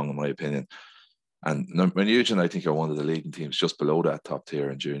very strong, in my opinion. And Mount Nugent, I think, are one of the leading teams just below that top tier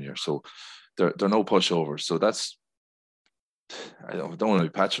in junior. So they're no pushovers. So that's, I don't want to be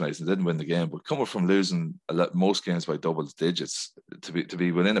patronising. They didn't win the game, but coming from losing most games by double digits, to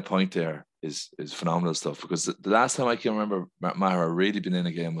be within a point there is phenomenal stuff. Because the last time I can remember Maher really been in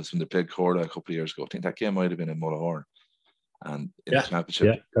a game was when they played Corla a couple of years ago. I think that game might have been in Mullahorn, and in the championship.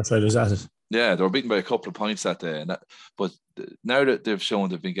 Yeah, that's right. I was at it. Yeah, they were beaten by a couple of points that day, but now that they've shown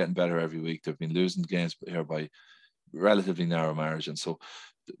they've been getting better every week, they've been losing games here by relatively narrow margin. So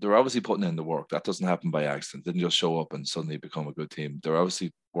they're obviously putting in the work. That doesn't happen by accident. They didn't just show up and suddenly become a good team. They're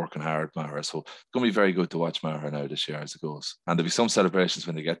obviously working hard, Maher. So it's going to be very good to watch Maher now this year as it goes. And there'll be some celebrations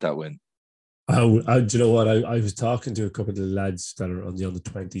when they get that win. Do you know what? I was talking to a couple of the lads that are on the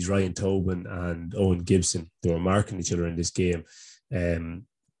under-20s, Ryan Tobin and Owen Gibson. They were marking each other in this game.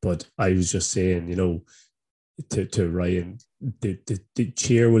 But I was just saying, you know, to Ryan, the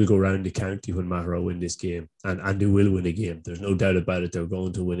cheer will go around the county when Maher win this game, and they will win a game. There's no doubt about it. They're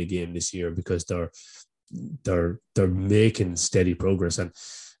going to win a game this year because they're making steady progress. And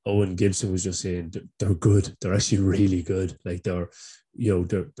Owen Gibson was just saying they're good. They're actually really good. Like they're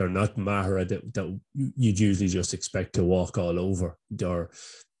not Maher that you'd usually just expect to walk all over.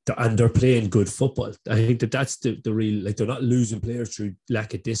 They're playing good football. I think that's the real, like, they're not losing players through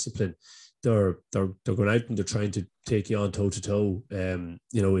lack of discipline. They're going out and they're trying to take you on toe to toe,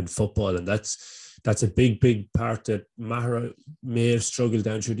 in football, and that's a big part that Maher may have struggled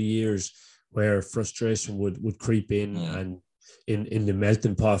down through the years, where frustration would creep in, and in the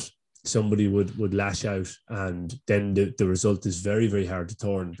melting pot, somebody would lash out, and then the result is very, very hard to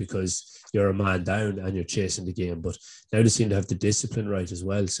turn because you're a man down and you're chasing the game. But now they seem to have the discipline right as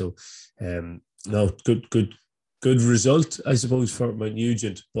well. So, no, good result, I suppose, for Mount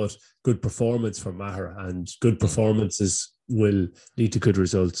Nugent, but good performance for Maher, and good performances will lead to good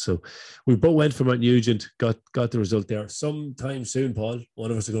results. So we both went for Mount Nugent, got the result there. Sometime soon, Paul,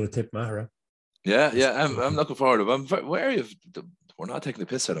 one of us are going to tip Maher. Yeah, I'm looking forward to it. I'm very wary of we're not taking the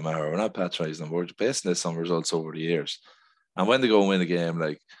piss out of Maher. We're not patronising them. We're basing this on results over the years. And when they go and win a game,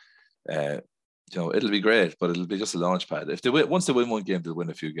 it'll be great, but it'll be just a launch pad. If they once they win one game, they'll win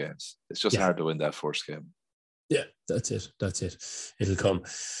a few games. It's just hard to win that first game. Yeah, that's it. It'll come.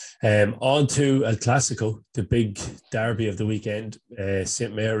 On to El Clasico, the big derby of the weekend.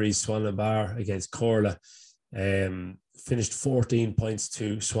 St. Mary's Swanlinbar against Corla. Finished 14 points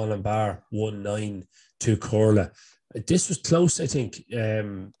to Swanlinbar, 1-9 to Corla. This was close, I think,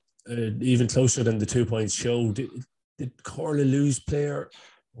 even closer than the 2 points showed. Did Corla lose player?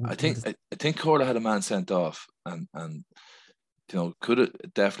 I think Corla had a man sent off, and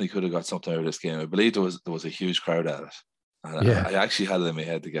definitely could have got something out of this game. I believe there was a huge crowd at it, and I actually had it in my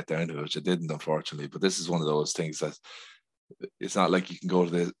head to get down to it, which I didn't, unfortunately. But this is one of those things that it's not like you can go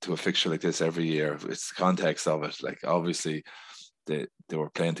to a fixture like this every year. It's the context of it. Like, obviously, they were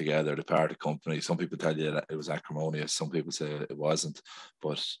playing together, the party company. Some people tell you that it was acrimonious. Some people say it wasn't,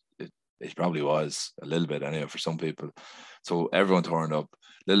 but it probably was a little bit anyway for some people. So everyone turned up.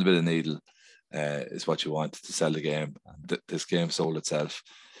 A little bit of needle is what you want to sell the game. This game sold itself.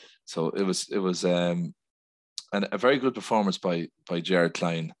 So it was and a very good performance by Jared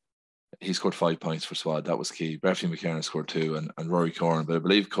Klein. He scored 5 points for Swad. That was key. Breffy McKernan scored 2, and Rory Corrin. But I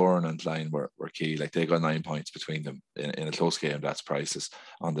believe Corrin and Klein were key. Like, they got 9 points between them in a close game. That's priceless.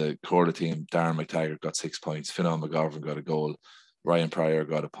 On the Corla team, Darren McTaggart got 6 points. Finan McGovern got a goal. Ryan Pryor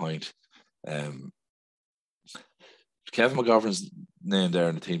got a point. Kevin McGovern's name there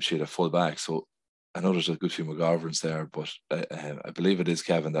in the team sheet at full back. So I know there's a good few McGoverns there, but I believe it is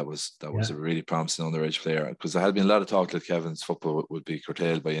Kevin that was a really promising underage player, because there had been a lot of talk that Kevin's football would be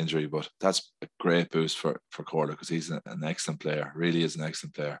curtailed by injury, but that's a great boost for Corla, because he's an excellent player, really is an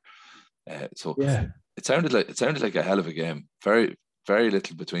excellent player. It sounded like a hell of a game. Very, very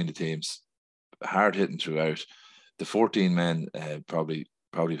little between the teams, hard hitting throughout. The 14 men probably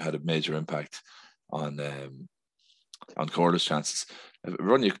had a major impact on Corla's chances. I'll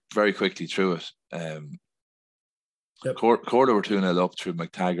run you very quickly through it. Corla were 2-0 up through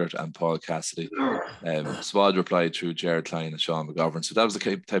McTaggart and Paul Cassidy. Swad replied through Jared Klein and Sean McGovern. So that was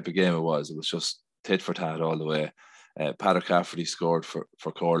the type of game it was. It was just tit for tat all the way. Patrick Cafferty scored for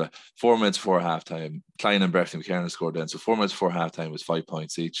Corla. 4 minutes before halftime, Klein and Breffy McKernan scored then. So 4 minutes before halftime was 5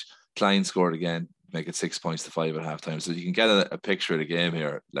 points each. Klein scored again, make it 6 points to 5 at halftime. So you can get a picture of the game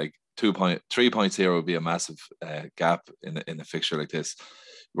here. Like, 3 points here would be a massive gap in a fixture like this.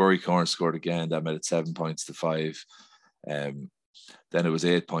 Rory Corrin scored again. That made it 7 points to 5. Then it was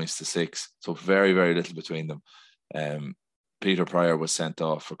 8 points to 6. So very, very little between them. Peter Pryor was sent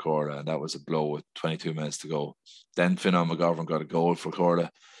off for Corla, and that was a blow with 22 minutes to go. Then Finan McGovern got a goal for Corla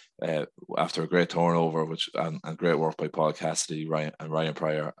after a great turnover, and great work by Paul Cassidy, Ryan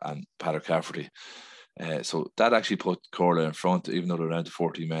Pryor, and Patrick Cafferty. So that actually put Corla in front, even though they're down to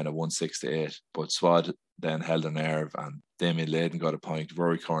 14 men at 1-6-8. But Swad then held a nerve, and Damien Layden got a point.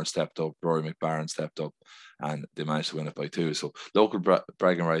 Rory Corn stepped up, Rory McBarron stepped up, and they managed to win it by 2. So local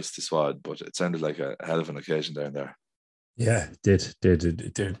bragging rights to Swad, but it sounded like a hell of an occasion down there. Yeah, did.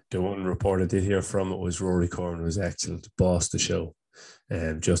 The one report I did hear from it was Rory Corn was excellent, boss the show,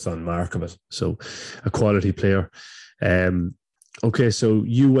 just on mark of it. So a quality player. Okay, so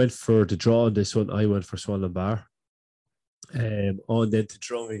you went for the draw on this one. I went for Swanland Bar. On then to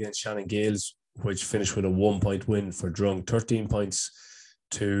Drung against Shannon Gales, which finished with a 1-point win for Drung. 13 points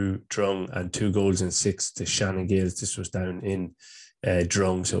to Drung and 2 goals and 6 to Shannon Gales. This was down in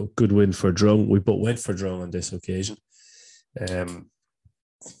Drung, so good win for Drung. We both went for Drung on this occasion.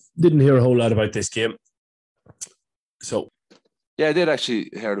 Didn't hear a whole lot about this game. So yeah, I did actually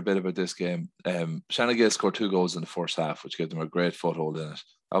hear a bit about this game. Shannon Gales scored 2 goals in the first half, which gave them a great foothold in it.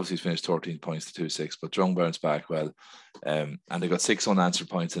 Obviously, finished 13 points to 2-6, but Drung bounced back well. And they got 6 unanswered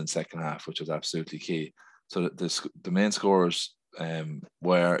points in the second half, which was absolutely key. So the main scorers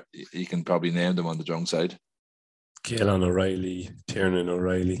where you can probably name them on the Drung side. Caelan O'Reilly, Tiernan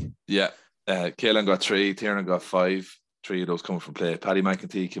O'Reilly. Yeah, Caelan got 3, Tiernan got 5. 3 of those coming from play. Paddy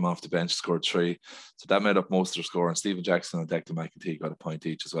McEntee came off the bench, scored 3. So that made up most of their score. And Stephen Jackson and Declan McEntee got a point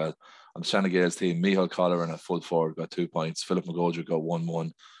each as well. On the Shannon Gales team, Michael Collar and a full forward got 2 points. Philip McGoldrick got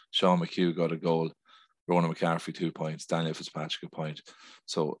 1-1. Sean McHugh got a goal. Ronan McCarthy 2 points. Daniel Fitzpatrick a point.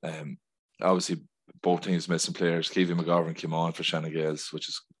 So obviously both teams missing players. Keevy McGovern came on for Shannon Gales, which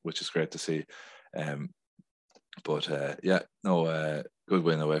is great to see. Good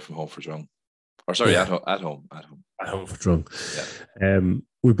win away from home for Drung. Or sorry, at home. At home for Drung. Yeah.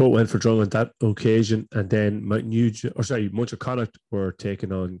 We both went for Drung on that occasion, and then Muncher Connacht were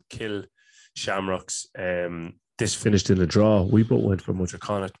taking on Kill Shamrocks. This finished in a draw. We both went for Muncher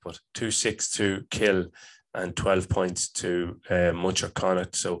Connacht, but 2-6 to Kill and 12 points to Muncher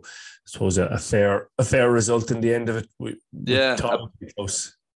Connacht. So I suppose a fair result in the end of it. We thought it would be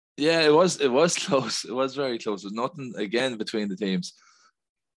close. Yeah, it was close. It was very close. There's nothing again between the teams.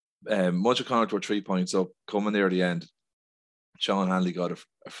 Muncher Connacht were 3 points up coming near the end. Sean Hanley got a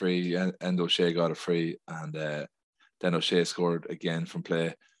free, and O'Shea got a free, and then O'Shea scored again from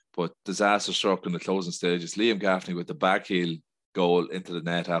play. But disaster struck in the closing stages. Liam Gaffney with the backheel goal into the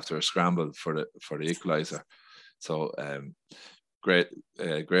net after a scramble for the equaliser. So great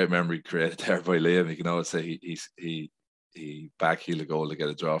memory created there by Liam. You can always say he backheeled a goal to get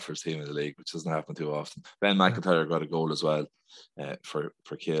a draw for his team in the league, which doesn't happen too often. Ben McIntyre got a goal as well for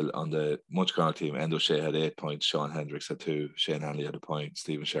Kill. On the Muncher Connacht team, Endo Shea had 8 points, Sean Hendricks had 2, Shane Hanley had a point,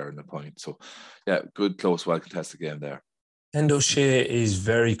 Stephen Sheridan a point. So yeah, good, close, well contested game there. Endo Shea is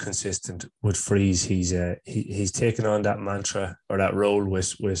very consistent with frees. He's taken on that mantra or that role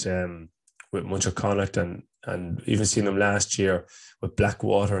with Muncher Connacht, and even seen him last year with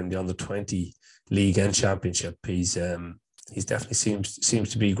Blackwater in the under-20 league and championship. He's definitely seems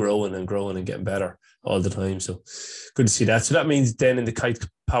to be growing and getting better all the time. So good to see that. So that means then in the Kite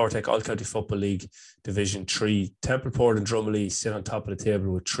PowerTech All County Football League Division 3, Templeport and Drummondley sit on top of the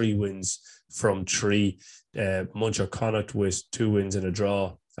table with 3 wins from 3. Muncher Connacht with 2 wins and a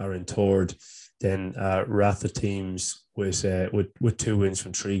draw are in third. Then Ratha teams with 2 wins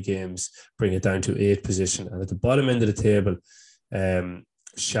from 3 games bring it down to 8th position. And at the bottom end of the table,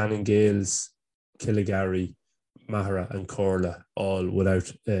 Shannon Gales, Killigarry, Mahara and Corla all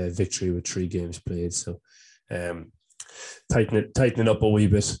without victory with 3 games played. So tightening up a wee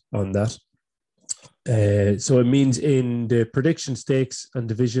bit on that. So it means in the prediction stakes and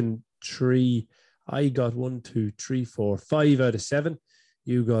Division 3, I got 1, 2, 3, 4, 5 out of 7.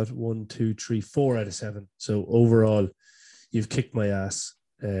 You got 1, 2, 3, 4 out of 7. So overall, you've kicked my ass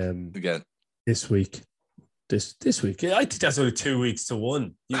again this week. This week, I think that's only 2 weeks to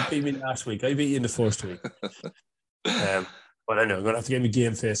 1. You beat me last week. I beat you in the first week. But I know I'm going to have to get my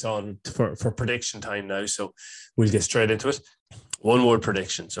game face on for prediction time now. So we'll get straight into it. One word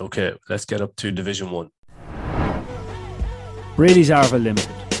predictions. Okay, let's get up to Division 1. Brady's Arva Limited,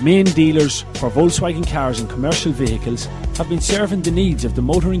 main dealers for Volkswagen cars and commercial vehicles, have been serving the needs of the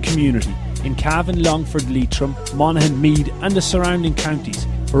motoring community in Cavan, Longford, Leitrim, Monaghan, Meath and the surrounding counties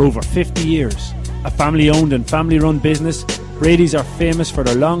for over 50 years. A family-owned and family-run business, Brady's are famous for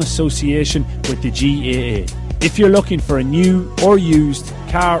their long association with the GAA. If you're looking for a new or used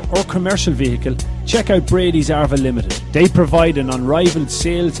car or commercial vehicle, check out Brady's Arva Limited. They provide an unrivaled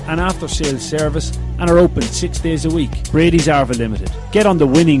sales and after-sales service and are open 6 days a week. Brady's Arva Limited. Get on the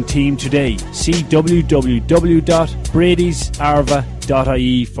winning team today. See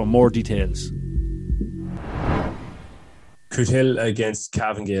www.bradysarva.ie for more details. Cootehill against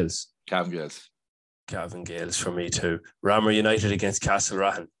Cavan Gales. Cavan Gales. Cavan Gales for me too. Ramor United against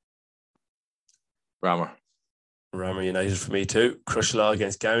Castlerahan. Ramor. Ramor United for me too. Crushlaw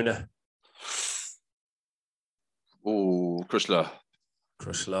against Gowna. Oh, Crushlaw.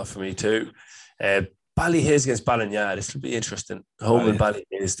 Crushlaw for me too. Ballyhaise against Ballinya. This will be interesting. Home in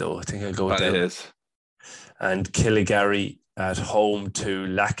Ballyhaise though. I think I'll go with them. And Killigary at home to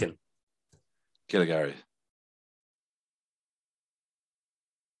Lacken. Killigary.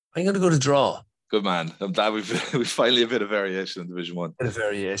 I'm going to go to draw. Good man. I'm glad we finally a bit of variation in Division 1. A bit of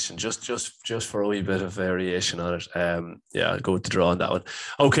variation, just for a wee bit of variation on it. I'll go with the draw on that one.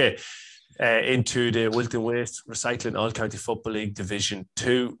 Okay, into the Wilton Waste Recycling All County Football League Division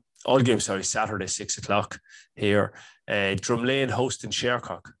 2. All games, Saturday, 6 o'clock here. Drumlane hosting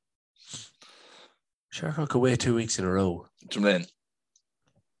Shercock. Shercock away 2 weeks in a row. Drumlane.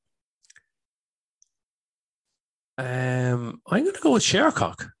 I'm going to go with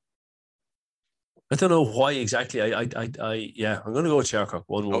Shercock. I don't know why exactly. I'm going to go with Shercock.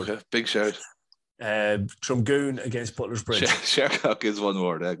 1-1. Okay, big shout. Drumgoon against Butler's Bridge. Shercock is one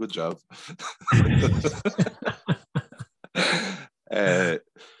word. Good job.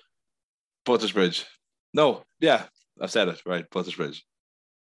 Butler's Bridge. No, yeah, I've said it right. Butler's Bridge.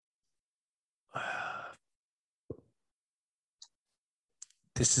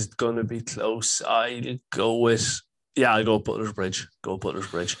 This is going to be close. I'll go with Butler's Bridge. Go Butler's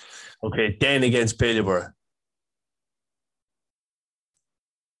Bridge. Okay, Den against Ballybor.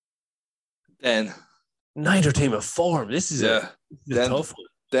 Den. Neither team of form. This is a tough one.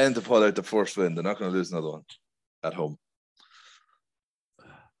 Den to pull out the first win. They're not going to lose another one at home.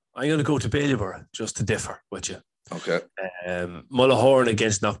 I'm going to go to Ballybor just to differ with you. Okay. Mullahorn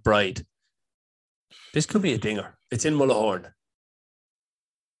against Knockbride. This could be a dinger. It's in Mullahorn.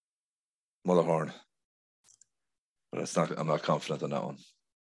 Mullahorn. But I'm not confident on that one.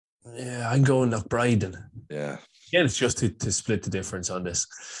 Yeah, I'm going Knockbride then. Yeah. Again, it's just to split the difference on this.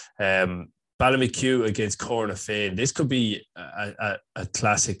 Ballymacue against Corna Fane. This could be a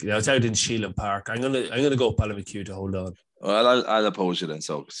classic. It's out in Sheelan Park. I'm gonna go Ballymacue to hold on. Well, I'll oppose you then.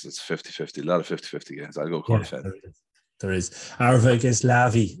 So it's 50-50. A lot of 50-50 games. I'll go Corna Fane. There is. Arva against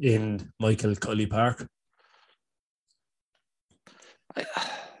Lavey in Michael Cully Park.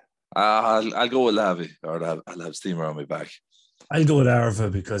 I'll go with Lavey, or I'll have Steamer on my back. I'll go with Arva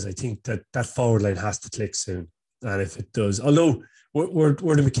because I think that forward line has to click soon, and if it does, although were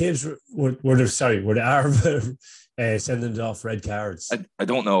the McCabe's were the Arva sending it off red cards? I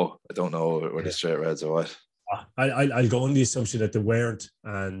don't know. Were they straight reds or what? I'll go on the assumption that they weren't,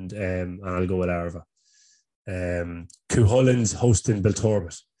 and I'll go with Arva. Cuchulains hosting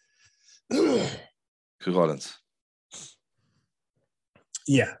Belturbet. Cuchulains.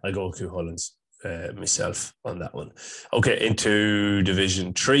 Yeah, I'll go with Cuchulains myself on that one. Okay, into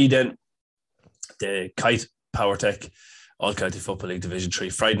Division 3 then. The Kite PowerTech All County Football League Division 3.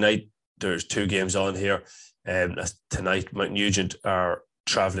 Friday night, there's 2 games on here. Tonight, Mount Nugent are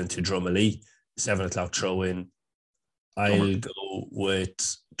travelling to Drumalee. 7 o'clock throw in. I'll go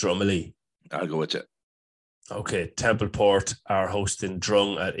with Drumalee. I'll go with you. Okay, Templeport are hosting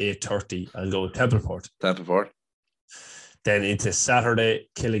Drung at 8:30. I'll go with Templeport. Then into Saturday,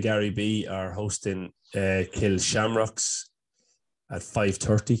 Killigary B are hosting Kill Shamrocks at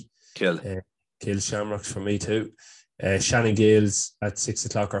 5:30. Kill Shamrocks for me too. Shannon Gales at 6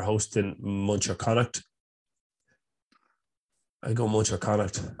 o'clock are hosting Muncher Connacht. I'll go Muncher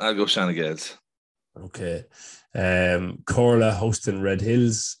Connacht. I'll go Shannon Gales. Okay. Corla hosting Red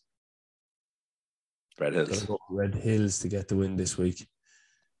Hills. Red Hills to get the win this week.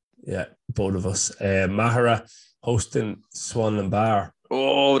 Yeah, both of us. Mahara hosting Swanland Bar.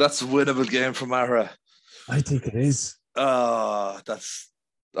 Oh, that's a winnable game for Mahara. I think it is. I'm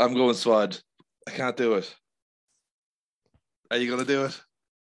going Swad. I can't do it. Are you going to do it?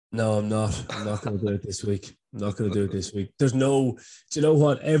 No, I'm not. I'm not going to do it this week. There's no, do you know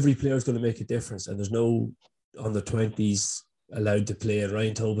what? Every player is going to make a difference, and there's no under 20s allowed to play, and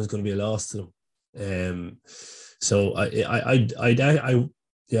Ryan Tobin's going to be a loss to them. So I'm going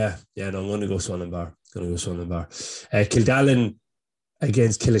to go Swanland Bar. Kildallan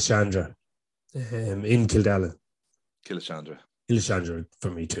against Killashandra in Kildallan. Killashandra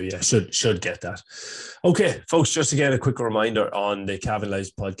for me too. Yeah, should get that. Okay, folks, just again a quick reminder on the Cavan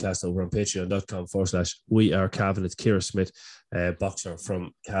Lives podcast over on patreon.com/we are Cavan. It's Ciara Smith, boxer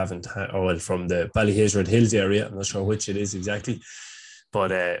from Cavan, from the Ballyhaise Red Hills area. I'm not sure which it is exactly,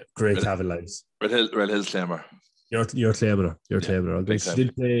 but great Cavan Lives. Red Hills claimer. You're claiming her.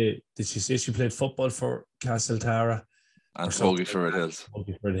 Did she say she played football for Castletown? And Foggy for Red Hills.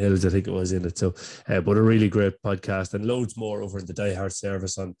 Foggy for Red Hills, I think it was in it. So, but a really great podcast and loads more over in the Die Hard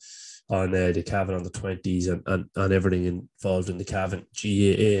service on on the Cavan on the 20s and everything involved in the Cavan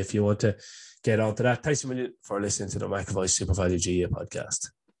GAA if you want to get onto that. Thanks a million for listening to the McAvoy Super Value GAA podcast.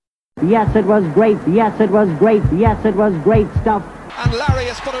 Yes, it was great. Yes, it was great. Yes, it was great stuff. And Larry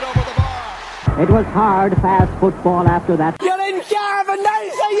has put it over the bar. It was hard, fast football after that. You're in Cavan,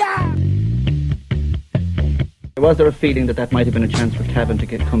 yeah! Was there a feeling that might have been a chance for Cavan to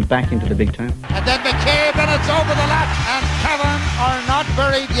come back into the big time? And then McCabe, and it's over the lap, and Cavan are not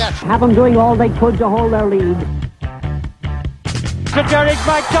buried yet. Cavan doing all they could to hold their lead. To Derek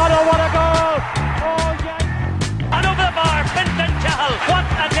McDonald, what a goal! Oh, yes! And over the bar, Fintan Cahill, what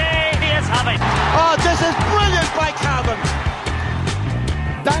a day he is having! Oh, this is brilliant by Cavan.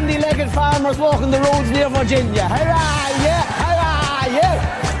 Dandy-legged farmers walking the roads near Virginia. Hurrah, yeah!